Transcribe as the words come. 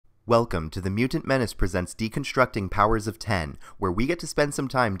Welcome to the Mutant Menace presents Deconstructing Powers of 10, where we get to spend some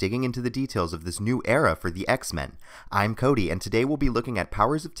time digging into the details of this new era for the X-Men. I'm Kody, and today we'll be looking at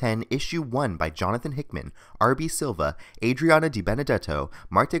Powers of 10 Issue 1 by Jonathan Hickman, R.B. Silva, Adriano Di Benedetto,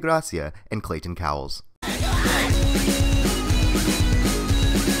 Marte Gracia, and Clayton Cowles.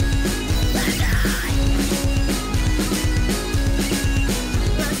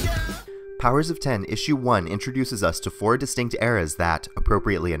 Powers of 10 Issue 1 introduces us to 4 distinct eras that,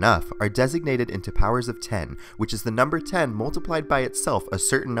 appropriately enough, are designated into Powers of 10, which is the number 10 multiplied by itself a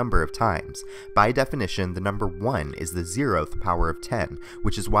certain number of times. By definition, the number 1 is the 0th power of 10,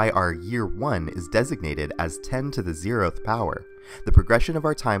 which is why our Year 1 is designated as 10 to the 0th power. The progression of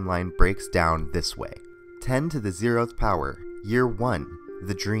our timeline breaks down this way. 10 to the 0th power, Year 1,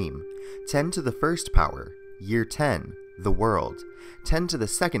 the Dream. 10 to the 1st power, Year 10, the World. 10 to the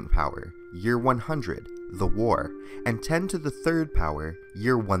 2nd power, Year 100, the War, and 10 to the 3rd power,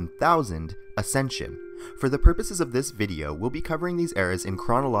 Year 1000, Ascension. For the purposes of this video, we'll be covering these eras in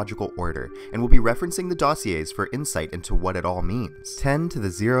chronological order, and we'll be referencing the dossiers for insight into what it all means. 10 to the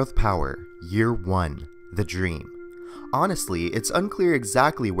 0th power, Year 1, the Dream. Honestly, it's unclear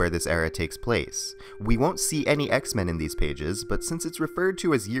exactly where this era takes place. We won't see any X-Men in these pages, but since it's referred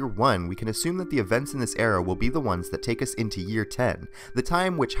to as Year 1, we can assume that the events in this era will be the ones that take us into Year 10, the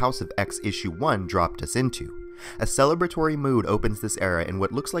time which House of X Issue 1 dropped us into. A celebratory mood opens this era in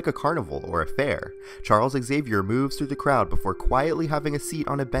what looks like a carnival or a fair. Charles Xavier moves through the crowd before quietly having a seat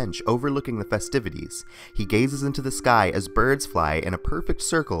on a bench overlooking the festivities. He gazes into the sky as birds fly in a perfect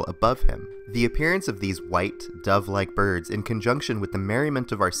circle above him. The appearance of these white, dove-like birds in conjunction with the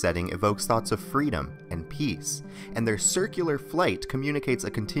merriment of our setting evokes thoughts of freedom and peace, and their circular flight communicates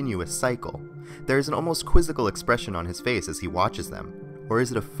a continuous cycle. There is an almost quizzical expression on his face as he watches them. Or is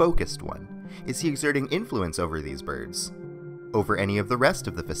it a focused one? Is he exerting influence over these birds? Over any of the rest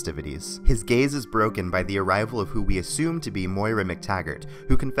of the festivities? His gaze is broken by the arrival of who we assume to be Moira McTaggart,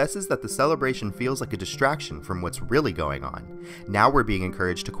 who confesses that the celebration feels like a distraction from what's really going on. Now we're being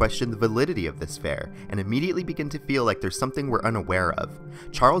encouraged to question the validity of this fair, and immediately begin to feel like there's something we're unaware of.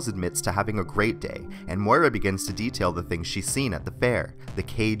 Charles admits to having a great day, and Moira begins to detail the things she's seen at the fair: the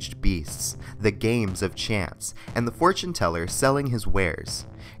caged beasts, the games of chance, and the fortune teller selling his wares.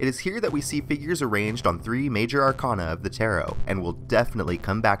 It is here that we see figures arranged on 3 major arcana of the tarot, and we'll definitely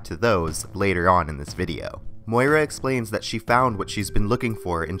come back to those later on in this video. Moira explains that she found what she's been looking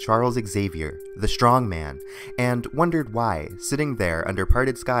for in Charles Xavier, the strong man, and wondered why, sitting there under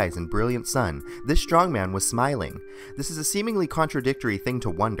parted skies and brilliant sun, this strong man was smiling. This is a seemingly contradictory thing to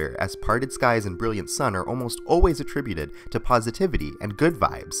wonder, as parted skies and brilliant sun are almost always attributed to positivity and good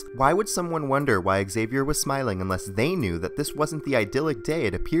vibes. Why would someone wonder why Xavier was smiling unless they knew that this wasn't the idyllic day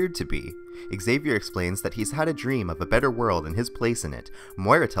it appeared to be? Xavier explains that he's had a dream of a better world and his place in it.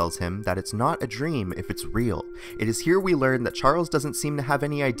 Moira tells him that it's not a dream if it's real. It is here we learn that Charles doesn't seem to have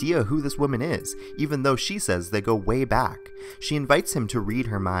any idea who this woman is, even though she says they go way back. She invites him to read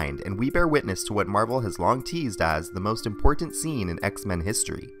her mind, and we bear witness to what Marvel has long teased as the most important scene in X-Men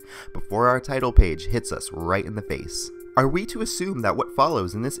history, before our title page hits us right in the face. Are we to assume that what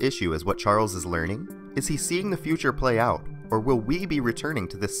follows in this issue is what Charles is learning? Is he seeing the future play out? Or will we be returning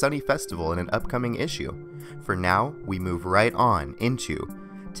to this sunny festival in an upcoming issue? For now, we move right on into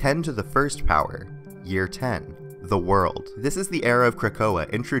 10 to the 1st power, Year 10, the World. This is the era of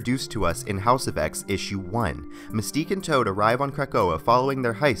Krakoa introduced to us in House of X Issue 1. Mystique and Toad arrive on Krakoa following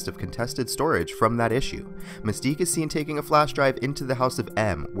their heist of contested storage from that issue. Mystique is seen taking a flash drive into the House of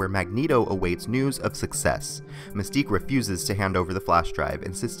M, where Magneto awaits news of success. Mystique refuses to hand over the flash drive,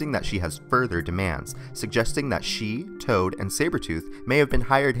 insisting that she has further demands, suggesting that she, Toad, and Sabretooth may have been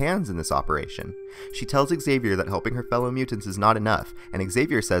hired hands in this operation. She tells Xavier that helping her fellow mutants is not enough, and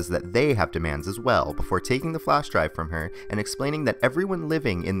Xavier says that they have demands as well, before taking the flash drive from her and explaining that everyone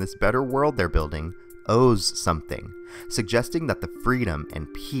living in this better world they're building owes something, suggesting that the freedom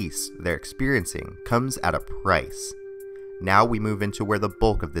and peace they're experiencing comes at a price. Now we move into where the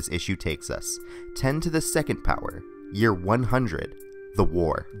bulk of this issue takes us, 10 to the 2nd power, Year 100, the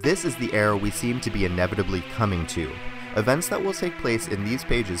War. This is the era we seem to be inevitably coming to. Events that will take place in these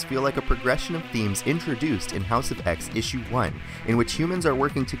pages feel like a progression of themes introduced in House of X Issue 1, in which humans are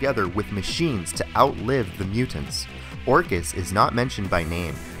working together with machines to outlive the mutants. Orchis is not mentioned by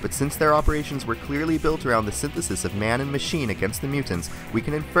name, but since their operations were clearly built around the synthesis of man and machine against the mutants, we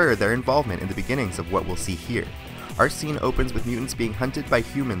can infer their involvement in the beginnings of what we'll see here. Our scene opens with mutants being hunted by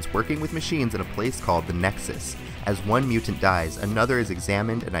humans working with machines in a place called the Nexus. As one mutant dies, another is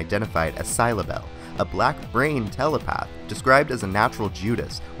examined and identified as Silva, a black-brain telepath described as a natural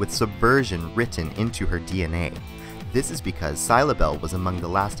Judas with subversion written into her DNA. This is because Silva was among the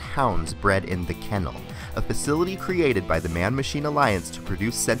last hounds bred in the Kennel, a facility created by the Man-Machine Alliance to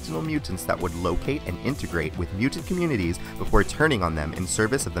produce sentinel mutants that would locate and integrate with mutant communities before turning on them in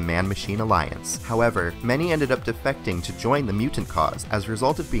service of the Man-Machine Alliance. However, many ended up defecting to join the mutant cause as a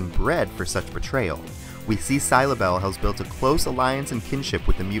result of being bred for such betrayal. We see Silva has built a close alliance and kinship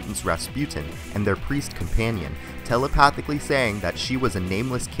with the mutants Rasputin and their priest companion, telepathically saying that she was a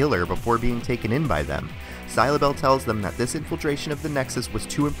nameless killer before being taken in by them. Silva tells them that this infiltration of the Nexus was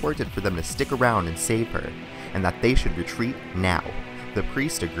too important for them to stick around and save her, and that they should retreat now. The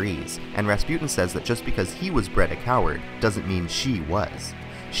priest agrees, and Rasputin says that just because he was bred a coward doesn't mean she was.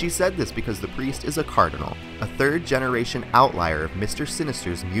 She said this because the priest is a cardinal, a third-generation outlier of Mr.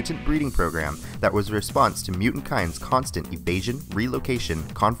 Sinister's mutant breeding program that was a response to mutant kind's constant evasion, relocation,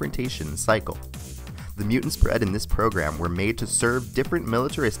 confrontation cycle. The mutants bred in this program were made to serve different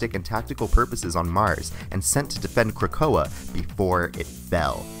militaristic and tactical purposes on Mars and sent to defend Krakoa before it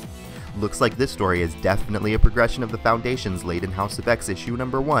fell. Looks like this story is definitely a progression of the foundations laid in House of X issue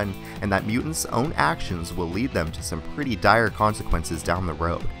number 1, and that mutants' own actions will lead them to some pretty dire consequences down the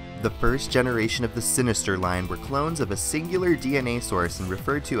road. The first generation of the Sinister line were clones of a singular DNA source and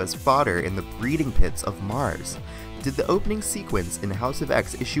referred to as fodder in the breeding pits of Mars. Did the opening sequence in House of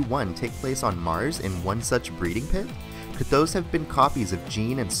X issue 1 take place on Mars in one such breeding pit? Could those have been copies of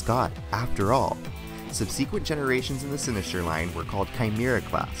Jean and Scott, after all? Subsequent generations in the Sinister line were called Chimera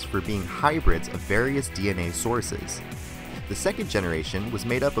class for being hybrids of various DNA sources. The second generation was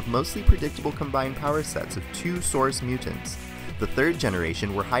made up of mostly predictable combined power sets of 2 source mutants. The third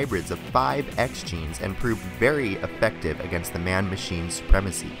generation were hybrids of 5 X genes and proved very effective against the man-machine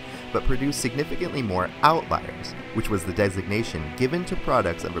supremacy, but produced significantly more outliers, which was the designation given to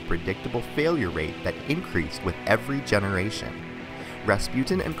products of a predictable failure rate that increased with every generation.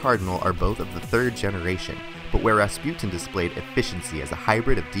 Rasputin and Cardinal are both of the third generation, but where Rasputin displayed efficiency as a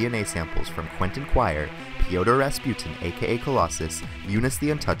hybrid of DNA samples from Quentin Quire, Pyotr Rasputin aka Colossus, Eunice the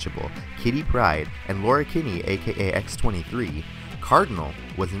Untouchable, Kitty Pryde, and Laura Kinney aka X-23, Cardinal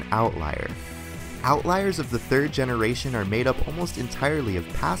was an outlier. Outliers of the third generation are made up almost entirely of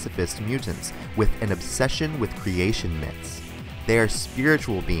pacifist mutants with an obsession with creation myths. They are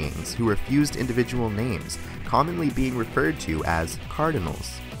spiritual beings who refused individual names, commonly being referred to as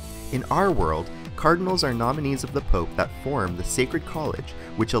cardinals. In our world, cardinals are nominees of the Pope that form the Sacred College,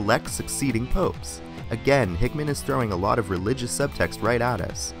 which elects succeeding popes. Again, Hickman is throwing a lot of religious subtext right at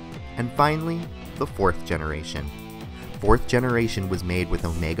us. And finally, the fourth generation. Fourth generation was made with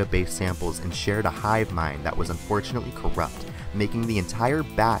Omega-based samples and shared a hive mind that was unfortunately corrupt, making the entire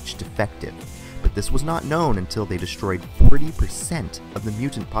batch defective. But this was not known until they destroyed 40% of the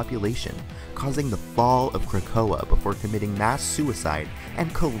mutant population, causing the fall of Krakoa before committing mass suicide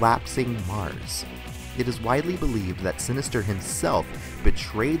and collapsing Mars. It is widely believed that Sinister himself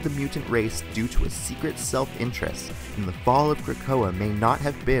betrayed the mutant race due to a secret self-interest, and the fall of Krakoa may not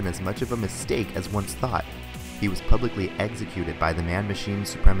have been as much of a mistake as once thought. He was publicly executed by the man-machine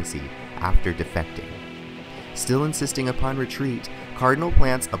supremacy after defecting. Still insisting upon retreat, Cardinal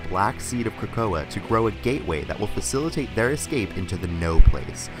plants a black seed of Krakoa to grow a gateway that will facilitate their escape into the No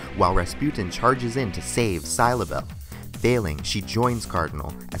Place, while Rasputin charges in to save Silva. Failing, she joins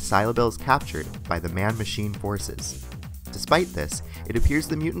Cardinal, as Silva is captured by the man-machine forces. Despite this, it appears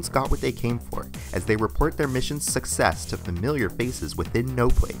the mutants got what they came for, as they report their mission's success to familiar faces within No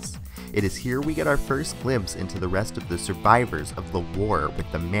Place. It is here we get our first glimpse into the rest of the survivors of the war with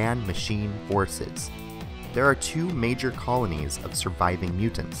the man-machine forces. There are 2 major colonies of surviving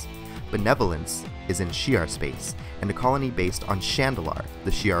mutants. Benevolence is in Shi'ar space, and a colony based on Chandalar,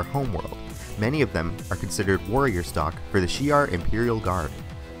 the Shi'ar homeworld. Many of them are considered warrior stock for the Shi'ar Imperial Guard.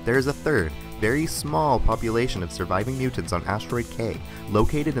 There is a third, very small population of surviving mutants on Asteroid K,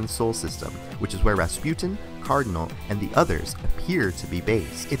 located in the Sol System, which is where Rasputin, Cardinal, and the others appear to be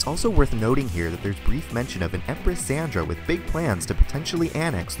based. It's also worth noting here that there's brief mention of an Empress Xandra with big plans to potentially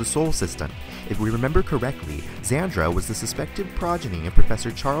annex the Sol System. If we remember correctly, Xandra was the suspected progeny of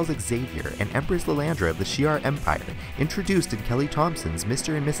Professor Charles Xavier and Empress Lilandra of the Shi'ar Empire, introduced in Kelly Thompson's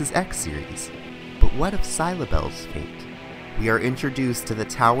Mr. and Mrs. X series. But what of Silva's fate? We are introduced to the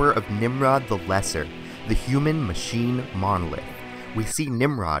Tower of Nimrod the Lesser, the human-machine monolith. We see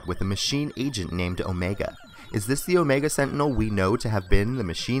Nimrod with a machine agent named Omega. Is this the Omega Sentinel we know to have been the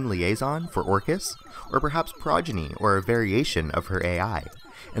machine liaison for Orcus? Or perhaps progeny or a variation of her AI?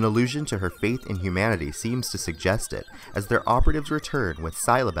 An allusion to her faith in humanity seems to suggest it, as their operatives return with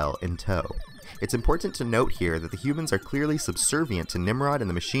Silva in tow. It's important to note here that the humans are clearly subservient to Nimrod and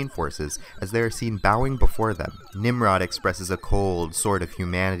the machine forces, as they are seen bowing before them. Nimrod expresses a cold sort of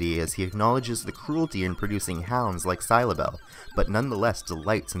humanity as he acknowledges the cruelty in producing hounds like Silva, but nonetheless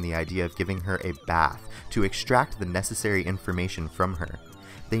delights in the idea of giving her a bath to extract the necessary information from her.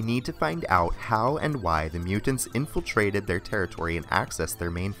 They need to find out how and why the mutants infiltrated their territory and accessed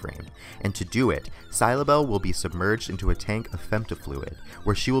their mainframe, and to do it, Silva will be submerged into a tank of femtofluid,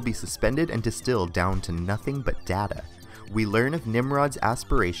 where she will be suspended and distilled down to nothing but data. We learn of Nimrod's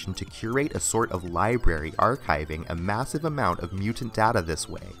aspiration to curate a sort of library archiving a massive amount of mutant data this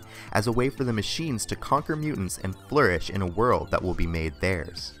way, as a way for the machines to conquer mutants and flourish in a world that will be made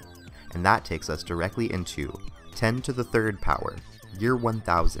theirs. And that takes us directly into 10 to the third power. Year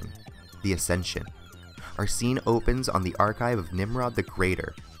 1000, the Ascension. Our scene opens on the archive of Nimrod the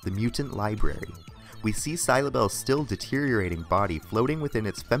Greater, the mutant library. We see Silva's still deteriorating body floating within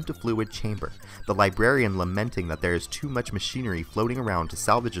its femtofluid chamber, the librarian lamenting that there is too much machinery floating around to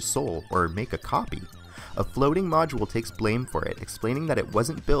salvage a soul or make a copy. A floating module takes blame for it, explaining that it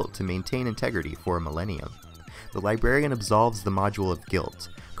wasn't built to maintain integrity for a millennium. The librarian absolves the module of guilt,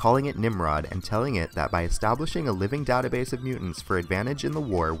 calling it Nimrod and telling it that by establishing a living database of mutants for advantage in the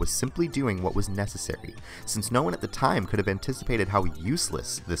war was simply doing what was necessary, since no one at the time could have anticipated how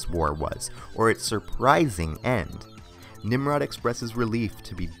useless this war was, or its surprising end. Nimrod expresses relief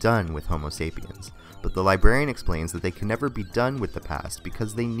to be done with Homo sapiens, but the librarian explains that they can never be done with the past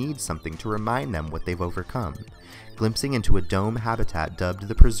because they need something to remind them what they've overcome. Glimpsing into a dome habitat dubbed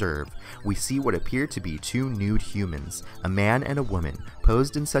the Preserve, we see what appear to be two nude humans, a man and a woman,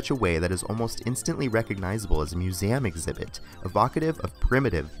 posed in such a way that is almost instantly recognizable as a museum exhibit, evocative of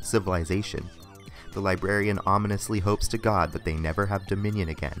primitive civilization. The librarian ominously hopes to God that they never have dominion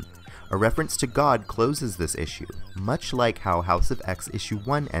again. A reference to God closes this issue, much like how House of X issue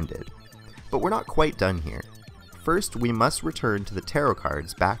 1 ended. But we're not quite done here. First, we must return to the tarot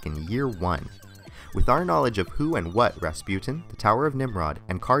cards back in year 1. With our knowledge of who and what Rasputin, the Tower of Nimrod,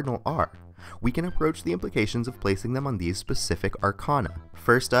 and Cardinal are, we can approach the implications of placing them on these specific arcana.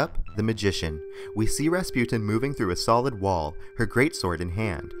 First up, the Magician. We see Rasputin moving through a solid wall, her greatsword in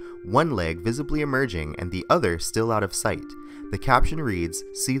hand, one leg visibly emerging and the other still out of sight. The caption reads,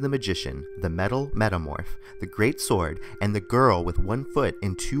 "See the Magician, the metal metamorph, the great sword, and the girl with one foot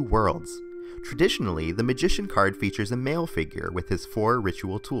in two worlds." Traditionally, the Magician card features a male figure with his 4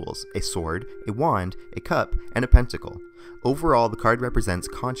 ritual tools, a sword, a wand, a cup, and a pentacle. Overall, the card represents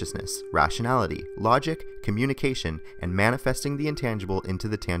consciousness, rationality, logic, communication, and manifesting the intangible into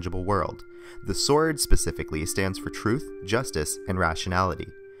the tangible world. The sword specifically stands for truth, justice, and rationality.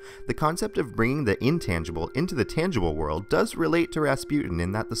 The concept of bringing the intangible into the tangible world does relate to Rasputin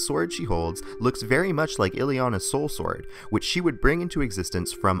in that the sword she holds looks very much like Illyana's soul sword, which she would bring into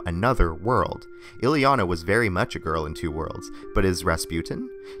existence from another world. Illyana was very much a girl in two worlds, but is Rasputin?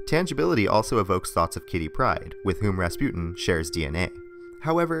 Tangibility also evokes thoughts of Kitty Pryde, with whom Rasputin shares DNA.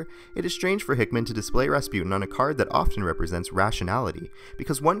 However, it is strange for Hickman to display Rasputin on a card that often represents rationality,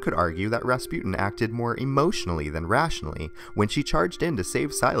 because one could argue that Rasputin acted more emotionally than rationally when she charged in to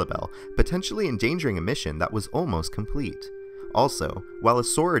save Silva, potentially endangering a mission that was almost complete. Also, while a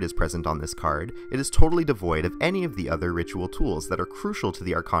sword is present on this card, it is totally devoid of any of the other ritual tools that are crucial to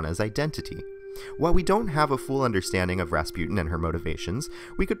the Arcana's identity. While we don't have a full understanding of Rasputin and her motivations,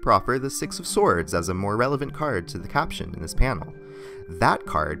 we could proffer the 6 of Swords as a more relevant card to the caption in this panel. That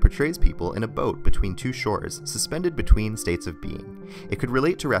card portrays people in a boat between two shores, suspended between states of being. It could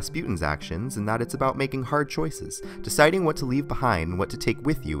relate to Rasputin's actions in that it's about making hard choices, deciding what to leave behind and what to take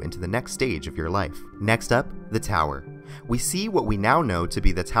with you into the next stage of your life. Next up, the Tower. We see what we now know to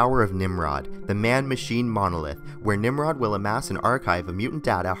be the Tower of Nimrod, the man-machine monolith, where Nimrod will amass an archive of mutant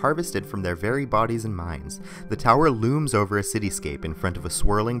data harvested from their very bodies and minds. The tower looms over a cityscape in front of a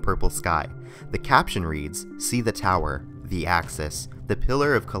swirling purple sky. The caption reads, "See the tower, the axis, the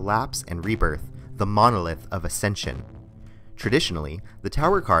pillar of collapse and rebirth, the monolith of ascension." Traditionally, the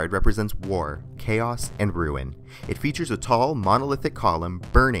Tower card represents war, chaos, and ruin. It features a tall, monolithic column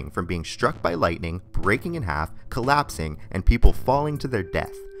burning from being struck by lightning, breaking in half, collapsing, and people falling to their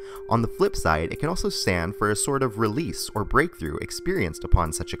death. On the flip side, it can also stand for a sort of release or breakthrough experienced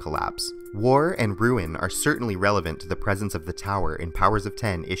upon such a collapse. War and ruin are certainly relevant to the presence of the Tower in Powers of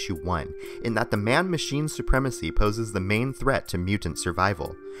 10 issue 1, in that the man-machine supremacy poses the main threat to mutant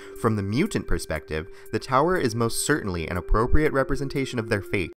survival. From the mutant perspective, the Tower is most certainly an appropriate representation of their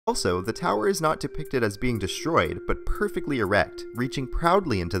fate. Also, the Tower is not depicted as being destroyed, but perfectly erect, reaching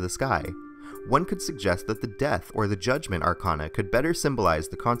proudly into the sky. one could suggest that the Death or the Judgment Arcana could better symbolize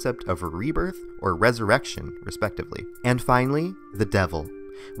the concept of a rebirth or resurrection, respectively. And finally, the Devil.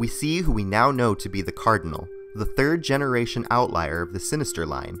 We see who we now know to be the Cardinal, the third-generation outlier of the Sinister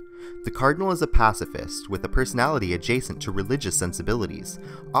line. The Cardinal is a pacifist, with a personality adjacent to religious sensibilities,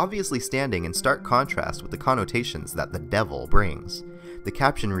 obviously standing in stark contrast with the connotations that the Devil brings. The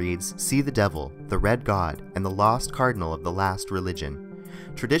caption reads, "See the Devil, the Red God, and the lost Cardinal of the last religion."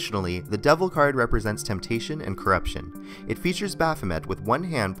 Traditionally, the Devil card represents temptation and corruption. It features Baphomet with one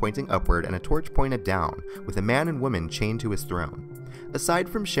hand pointing upward and a torch pointed down, with a man and woman chained to his throne. Aside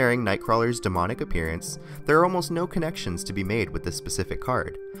from sharing Nightcrawler's demonic appearance, there are almost no connections to be made with this specific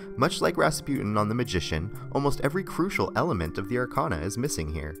card. Much like Rasputin on the Magician, almost every crucial element of the Arcana is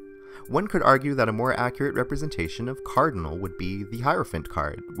missing here. One could argue that a more accurate representation of Cardinal would be the Hierophant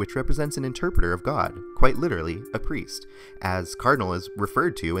card, which represents an interpreter of God, quite literally a priest, as Cardinal is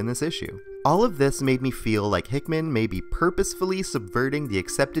referred to in this issue. All of this made me feel like Hickman may be purposefully subverting the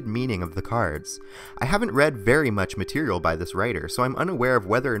accepted meaning of the cards. I haven't read very much material by this writer, so I'm unaware of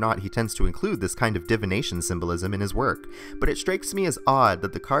whether or not he tends to include this kind of divination symbolism in his work, but it strikes me as odd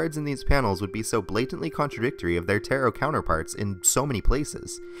that the cards in these panels would be so blatantly contradictory of their tarot counterparts in so many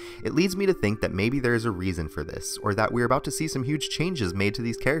places. It leads me to think that maybe there is a reason for this, or that we're about to see some huge changes made to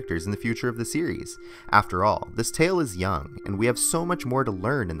these characters in the future of the series. After all, this tale is young, and we have so much more to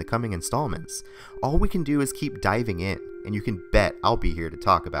learn in the coming installments. All we can do is keep diving in, and you can bet I'll be here to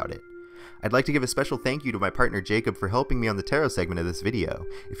talk about it. I'd like to give a special thank you to my partner Jacob for helping me on the tarot segment of this video.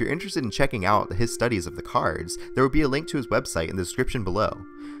 If you're interested in checking out his studies of the cards, there will be a link to his website in the description below.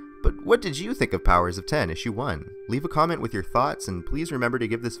 But what did you think of Powers of 10 Issue 1? Leave a comment with your thoughts, and please remember to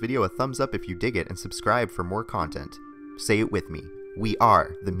give this video a thumbs up if you dig it and subscribe for more content. Say it with me. We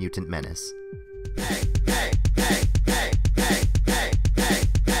are the Mutant Menace. Hey.